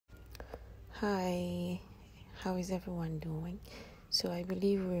Hi, how is everyone doing? So I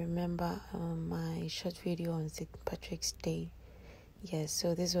believe we remember my short video on St. Patrick's Day. Yes,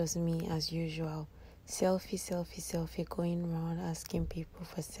 so this was me as usual. Selfie, going around asking people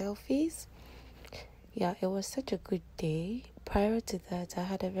for selfies. Yeah, it was such a good day. Prior to that, I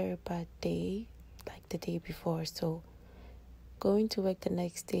had a very bad day, like the day before. So going to work the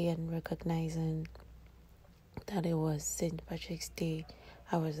next day and recognizing that it was St. Patrick's Day,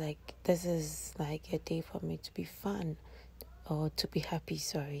 I was like, this is like a day for me to be fun or to be happy,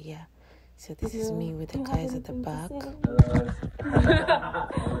 sorry, yeah. So this is me with the guys at the back.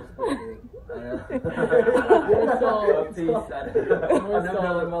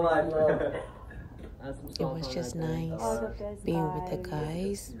 It was just nice being with the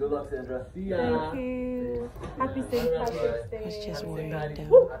guys. Thank you. Happy St. Patrick's Day. I was just wearing them.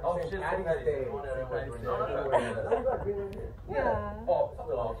 Yeah.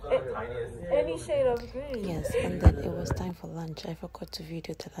 Any shade of green. Yes, and then it was time for lunch. I forgot to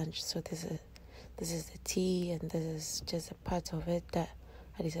video the lunch, so this is the tea, and this is just a part of it that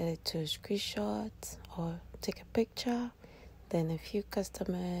I decided to screenshot or take a picture. Then a few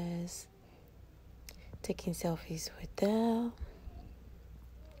customers taking selfies with them.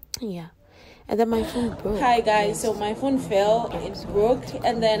 Yeah. And then my phone broke. Hi guys, so my phone fell, it broke,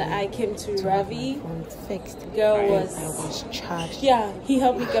 and then I came to Ravi. My phone fixed. Girl I was charged. Yeah, he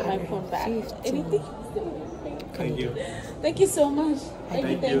helped me get my phone back. Anything? Thank you. Thank you so much.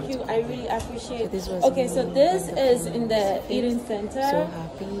 Thank you. I really appreciate it. So this is in the eating center. So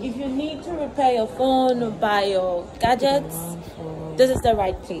happy. If you need to repair your phone or buy your gadgets, this is the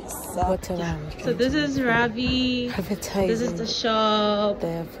right place. So this is Ravi. This is the shop.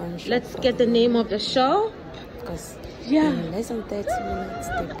 Let's get the name of the shop. Because in less than 30 minutes,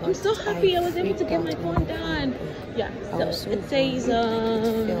 I'm so happy I was able to get my phone done. Yeah, so it says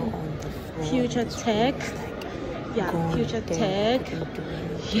Future Tech. Yeah, Future Tech.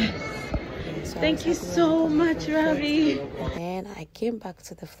 Yes. Thank you so much, Ravi. And I came back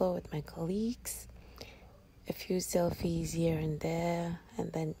to the floor with my colleagues. A few selfies here and there,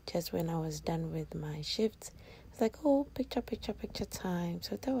 and then just when I was done with my shift, it's like, oh, picture time.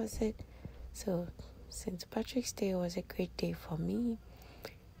 So that was it. So St. Patrick's Day was a great day for me,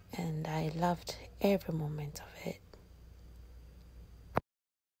 and I loved every moment of it.